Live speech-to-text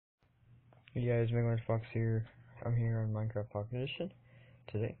Hey guys, Fox here. I'm here on Minecraft Pocket Edition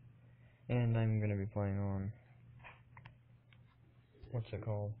today, and I'm gonna be playing on what's it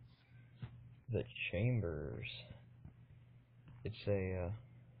called? The Chambers. It's a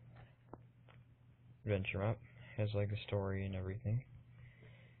adventure map. Has like a story and everything,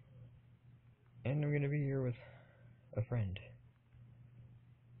 and I'm gonna be here with a friend.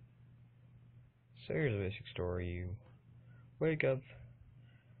 So here's the basic story: you wake up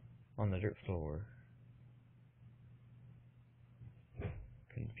on the dirt floor,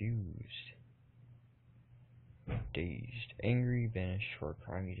 confused, dazed, angry, banished for a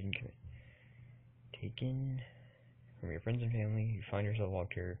crime you didn't commit, taken from your friends and family. You find yourself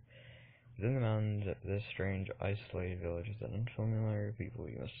locked here within the mountains of this strange, isolated village with unfamiliar people.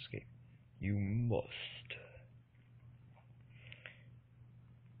 You must escape. You must.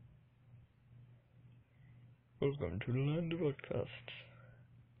 Welcome to the land of outcasts.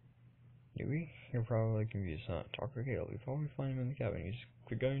 Newbie, you're probably confused. Dr. Hale, we probably find him in the cabin. He's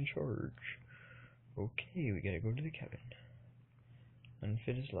the guy in charge. Okay, we gotta go to the cabin.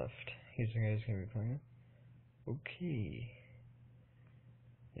 Unfit is left. He's the guy who's gonna be playing. Okay.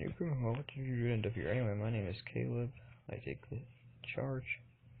 Well, what did you do to end up here? Anyway, my name is Caleb. I take the charge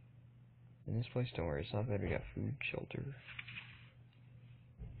in this place. Don't worry, it's not bad. We got food, shelter,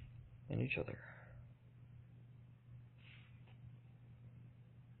 and each other.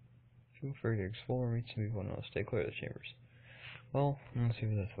 Feel free to explore and meet some people. No, stay clear of the chambers. Well, let's see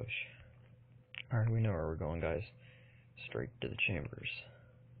for this wish. Alright, we know where we're going, guys. Straight to the chambers.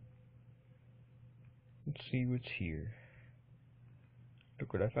 Let's see what's here.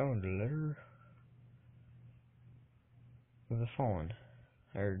 Look what I found. A letter of the fallen.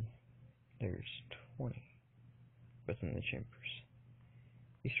 I heard there's 20 within the chambers.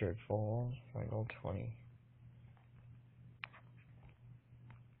 Easter egg falls. Find all 20.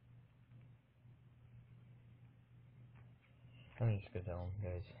 Let me just go down,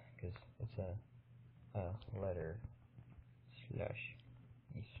 guys, because it's a letter /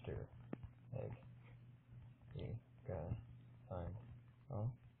 Easter egg. You gotta find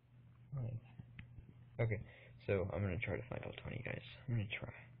all 20. Okay, so I'm gonna try to find all 20, guys. I'm gonna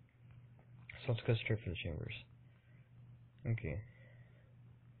try. So let's go straight for the chambers. Okay.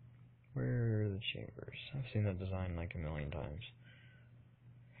 Where are the chambers? I've seen that design like a million times.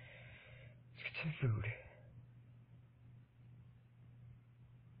 Let's get some food.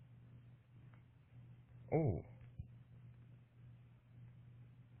 Oh.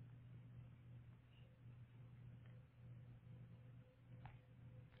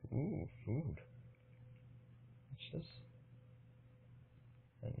 Ooh, food. What's this?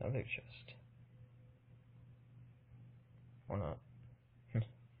 Another chest. Why not?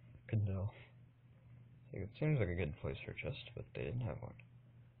 Couldn't tell. It seems like a good place for a chest, but they didn't have one.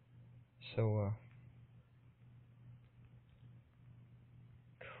 So,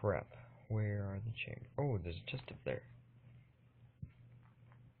 crap. Where are the chambers? Oh, there's a chest up there.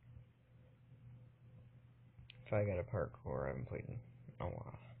 If I got a parkour, I haven't played in a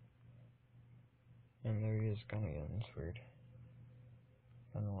while. And there he is gone again. That's weird.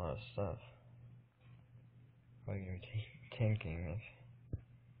 Done a lot of stuff. While you're tanking, if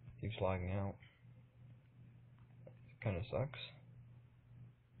keeps logging out. Kinda sucks.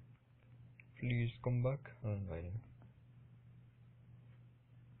 Please come back. I'll invite him.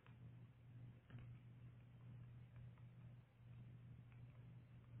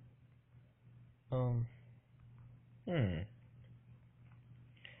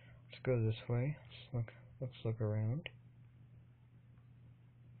 Let's go this way. Let's look around.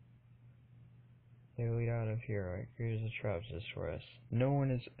 They lead out of here. Right? Here's a trap to destroy us. No one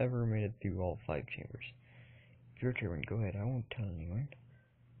has ever made it through all 5 chambers. If you're determined, go ahead. I won't tell anyone.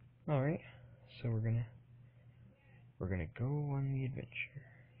 Alright. So we're gonna go on the adventure.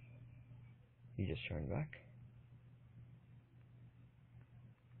 He just turned back.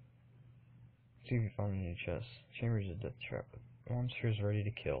 See if you find any chests. Chamber's a death trap. Monsters ready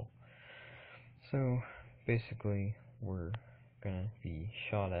to kill. So basically we're gonna be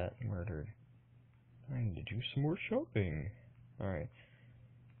shot at, murdered. I need to do some more shopping. Alright,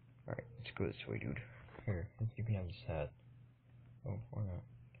 let's go this way, dude. Here, you can have this hat. Oh, or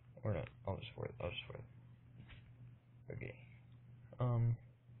not. I'll just wear it. Okay.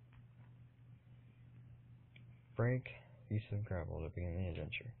 Break piece of gravel to begin the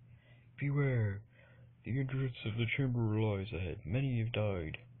adventure. Beware! The entrance of the chamber lies ahead. Many have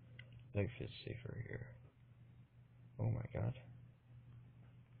died. Life is safer here. Oh my god.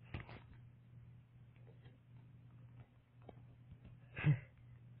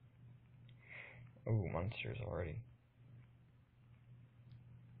 Oh, monsters already.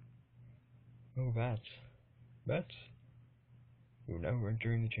 Oh, bats. Bats? You're now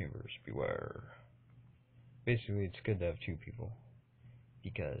entering the chambers. Beware. Basically, it's good to have two people.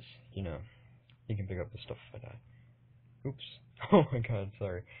 Because, you know, you can pick up the stuff if I die. Oops. Oh my god,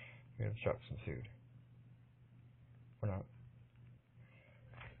 sorry. I gotta chop some food. Or not.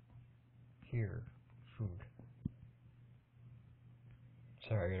 Here. Food.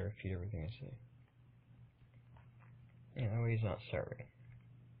 Sorry, I gotta repeat everything I say. Yeah, that way he's not starving.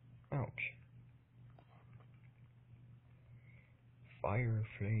 Ouch. Fire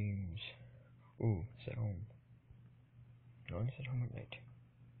flames. Ooh, it's at home. No one's at home at night.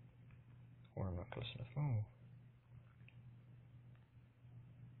 Or I'm not close enough. Oh.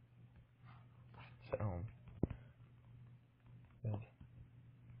 It's at home. Good.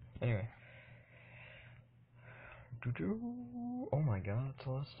 Anyway. Oh my god, that's a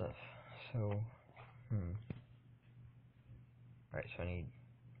lot of stuff. So, Alright, so I need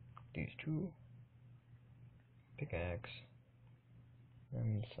these two. Pickaxe.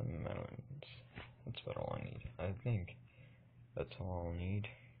 And some melons. That's about all I need. I think that's all I'll need.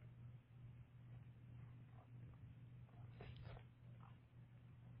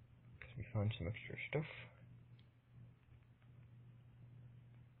 Because we found some extra stuff.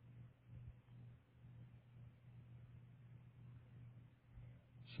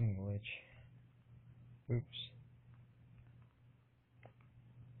 Some glitch. Oops.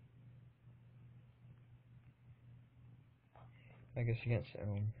 I guess you can't sit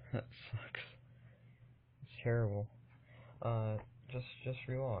home. That sucks. It's terrible. Just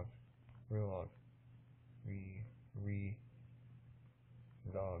relog. Relog.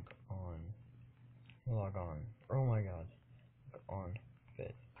 Log on. Log on. Oh my god. On.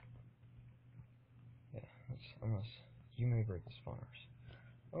 Fit. Yeah, that's unless you may break the spawners.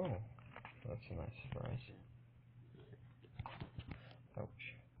 Oh, that's a nice surprise.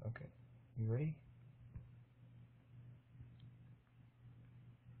 Ouch. Okay. You ready?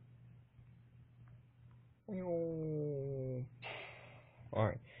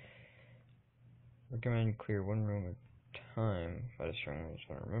 Alright. Recommend clear one room at a time. If I destroy one, just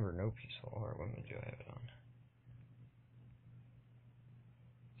want to remember no peaceful heart. What image do I have it on?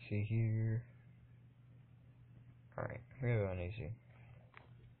 See here. Alright, we have it on easy.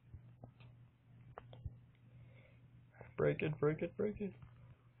 Break it, break it, break it.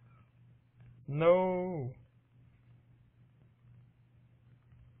 No!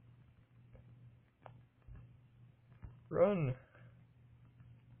 Run!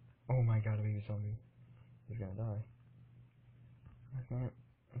 Oh my god, a baby zombie. He's gonna die.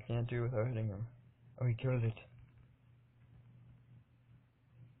 I can't do it without hitting him. Oh, he killed it.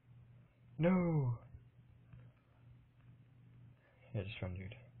 No! Yeah, just run,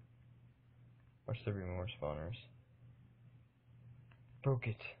 dude. Watch there be more spawners. Broke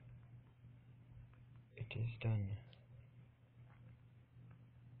it. It is done.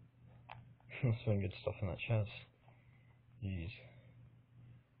 Let's find good stuff in that chest. Jeez.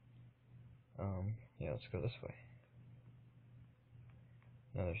 Yeah, let's go this way.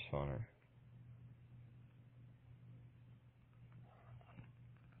 Another spawner.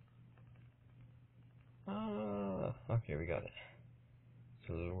 Ah, okay, we got it.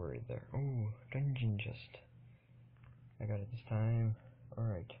 So a little worried there. Ooh, dungeon chest. I got it this time.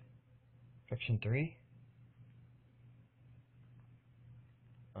 Alright. Section 3?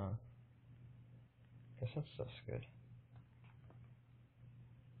 Guess that stuff's good.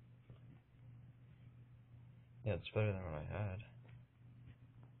 Yeah, it's better than what I had.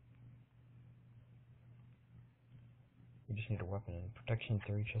 We just need a weapon and protection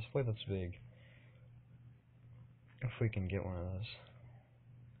 3 chestplate, that's big. If we can get one of those.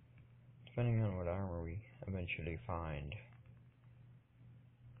 Depending on what armor we eventually find.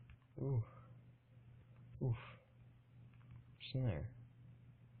 Ooh. Oof. What's in there?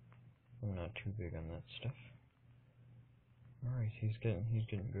 I'm not too big on that stuff. Alright, he's getting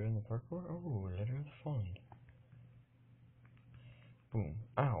good in the parkour. Oh, letter of the fund. Boom.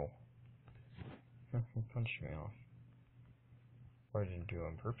 Ow. He punched me off. Well, I didn't do it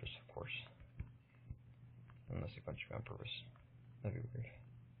on purpose, of course. Unless he punched me on purpose. That'd be weird.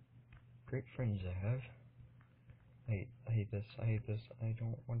 Great friends I have. I hate this. I hate this. I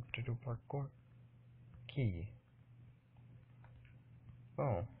don't want to do parkour. Key.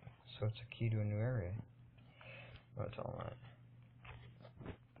 Oh, so it's a key to a new area. That's all right.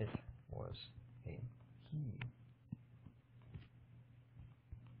 It was a key.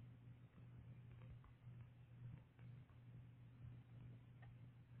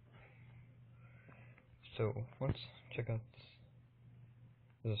 So, let's check out this.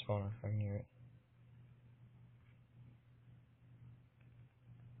 There's a spawner. I can hear it.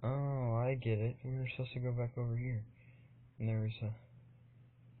 Oh, I I get it. We were supposed to go back over here. And there was a...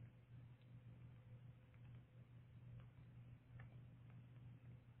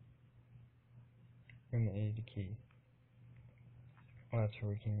 And the A to key. Oh, that's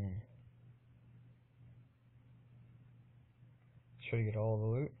where we came in. Should I get all the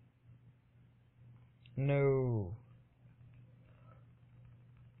loot? No!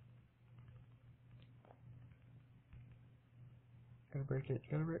 Gotta break it,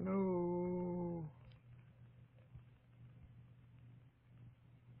 gotta break it, no!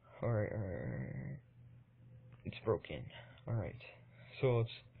 Alright. It's broken. Alright. So it's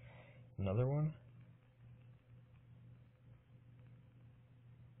another one?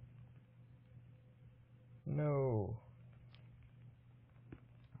 No!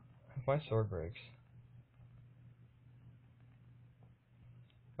 If my sword breaks.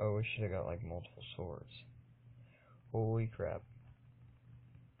 Oh, we should have got like multiple swords. Holy crap.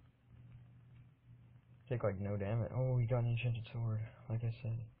 Take like no damage. Oh, we got an enchanted sword, like I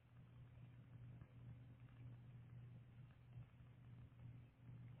said.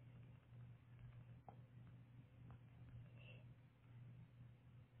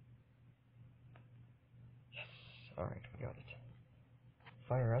 Yes! Alright, we got it.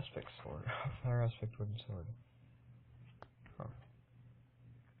 Fire aspect sword. Fire aspect wooden sword. Huh.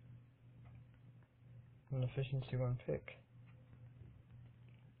 An efficiency 1 pick.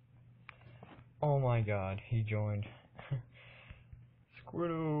 Oh my god, he joined.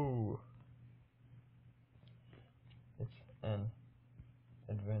 Squirtle! It's an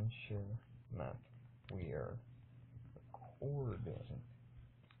adventure map. We are recording.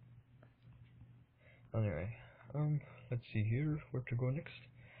 Anyway, let's see here, where to go next.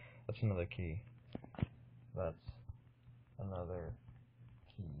 That's another key. That's another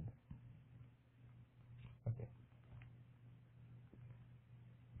key. Okay.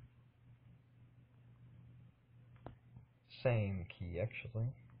 Same key,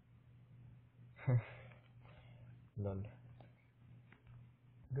 actually. Lol.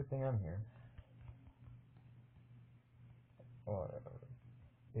 Good thing I'm here. Whatever.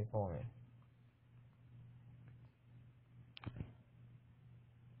 Okay, follow me.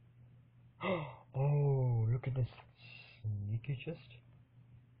 Oh, look at this sneaky chest.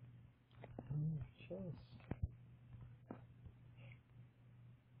 Chest.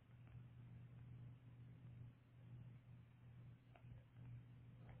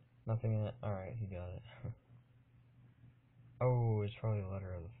 Nothing in it. Alright, he got it. Oh, it's probably the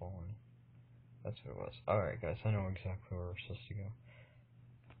letter of the fallen. That's what it was. Alright, guys, I know exactly where we're supposed to go.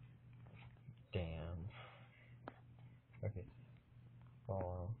 Damn. Okay.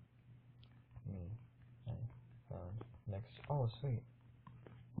 Follow me. I found next. Oh, sweet.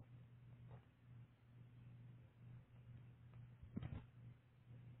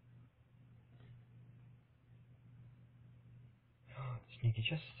 Sneaky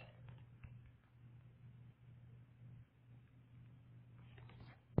chest.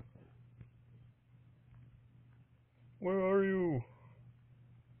 Where are you?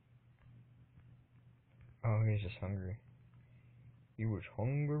 Oh, he's just hungry. He was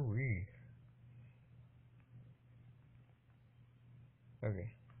hungry. Okay.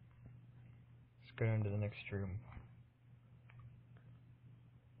 Let's go down to the next room.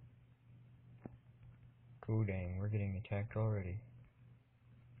 Oh dang, we're getting attacked already.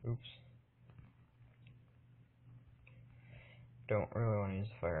 Oops. Don't really want to use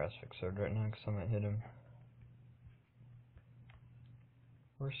the fire aspect sword right now because I might hit him.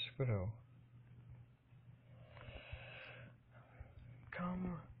 Where's Squiddo?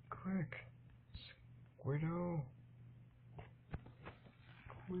 Come quick, Squiddo.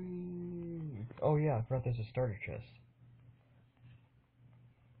 Quick. Oh yeah, I forgot there's a starter chest.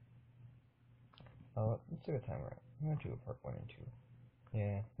 Let's see what time we're at. I'm gonna do a part 1 and 2.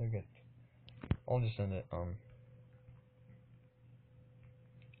 Yeah, they're good. I'll just end it. I'll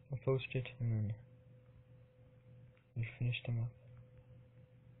post it and then we finished him up.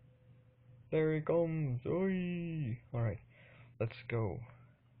 There he comes! Oi! Alright, let's go.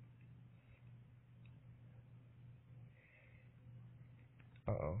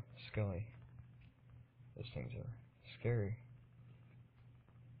 Uh-oh, Skelly. Those things are scary.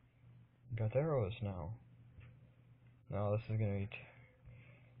 Got arrows now. No, this is gonna be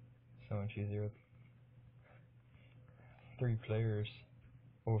so much easier with 3 players.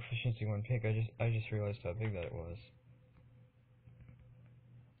 Oh, efficiency 1 pick. I just realized how big that it was.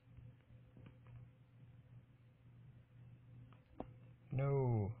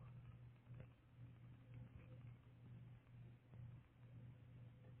 No.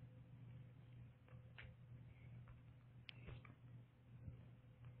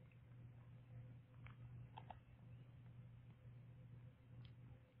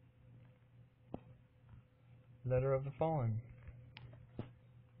 Letter of the Fallen.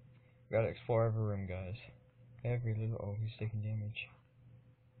 Gotta explore every room, guys. Every little. Oh, he's taking damage.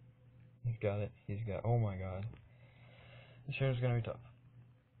 He's got it. He's got. Oh my god. This room's gonna be tough.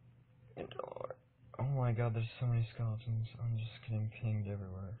 Oh my god, there's so many skeletons. I'm just getting pinged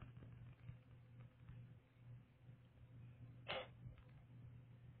everywhere.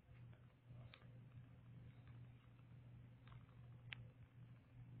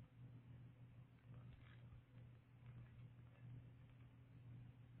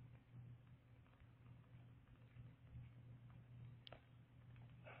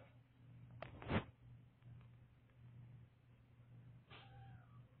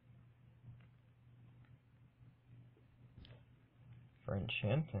 For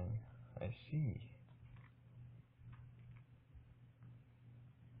enchanting, I see.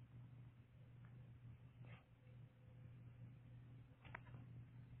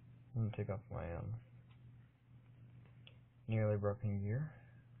 I'm gonna take off my nearly broken gear.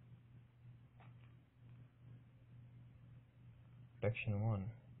 Protection 1.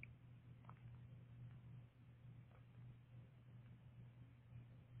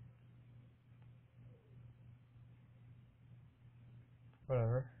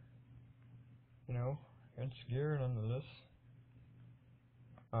 Whatever. You know, it's gear nonetheless.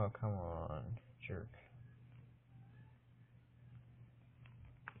 Oh, come on, jerk.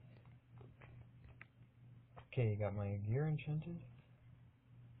 Okay, got my gear enchanted.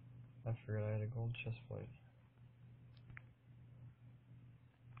 I forgot I had a gold chestplate.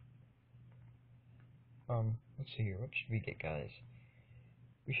 Let's see here. What should we get, guys?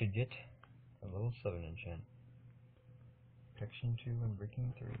 We should get a level 7 enchant. Protection 2 and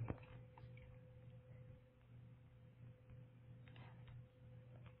breaking 3.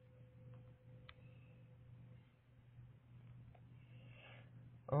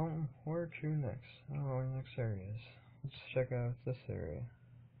 Where to next? Oh, next areas. Let's check out this area.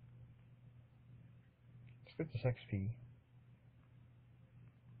 Let's get this XP.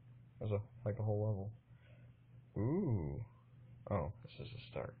 There's like a whole level. Ooh. Oh, this is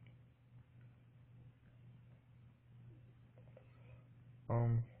a start.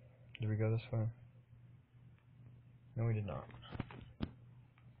 Did we go this way? No, we did not.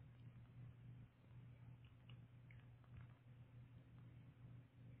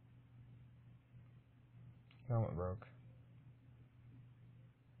 Helmet broke.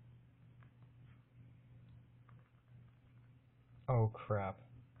 Oh crap.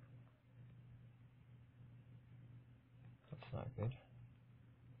 That's not good.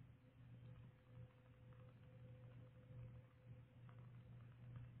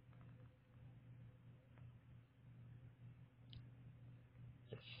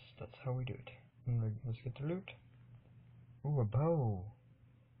 Yes, that's how we do it. Let's get the loot. Ooh, a bow.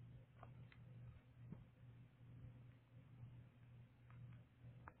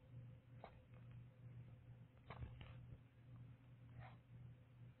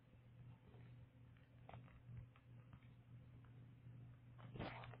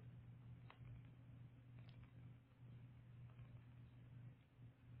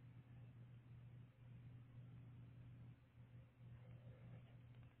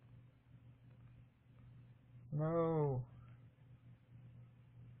 No.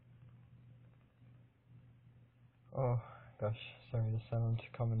 Oh gosh, sorry the silent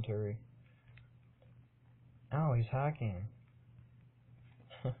commentary. Oh, he's hacking.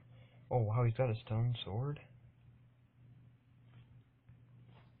 Oh wow, he's got a stone sword.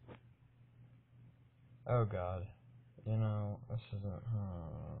 Oh god. You know, this isn't. Huh.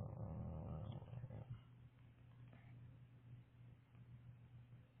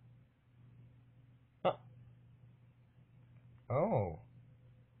 Oh.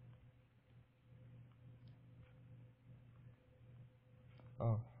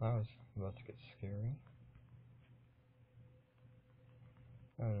 Oh, that was about to get scary.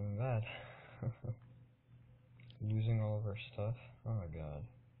 Not even bad. Losing all of our stuff. Oh my god.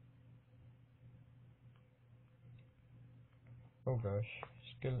 Oh gosh.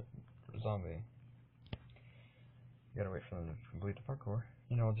 Skeleton zombie. You gotta wait for them to complete the parkour.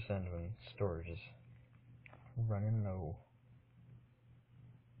 You know, I'll just end when storage is running low.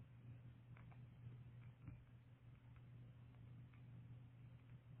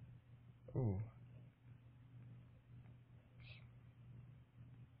 Ooh.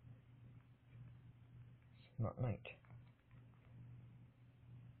 It's not night.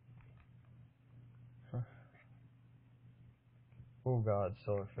 Huh. Oh god,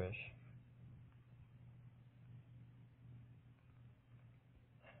 silverfish.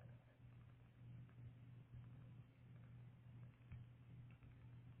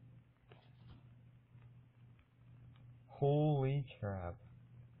 Holy crap.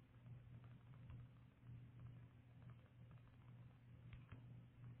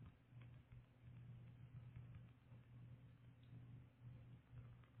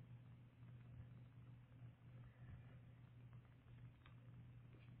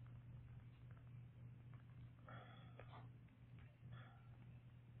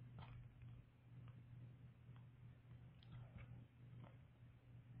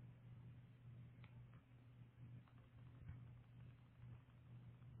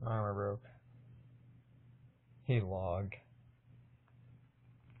 My armor broke. He logged.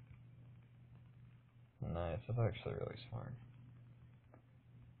 Nice, that's actually really smart.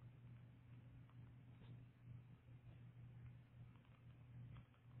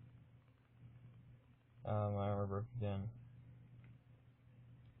 My armor broke again.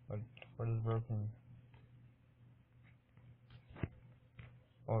 What is broken?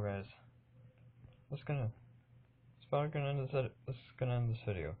 Well guys, it's probably gonna end this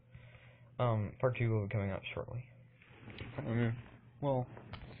video. Part 2 will be coming out shortly. Well,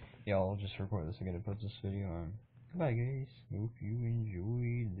 yeah, I'll just record this again to put this video on. Goodbye guys, hope you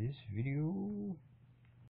enjoyed this video.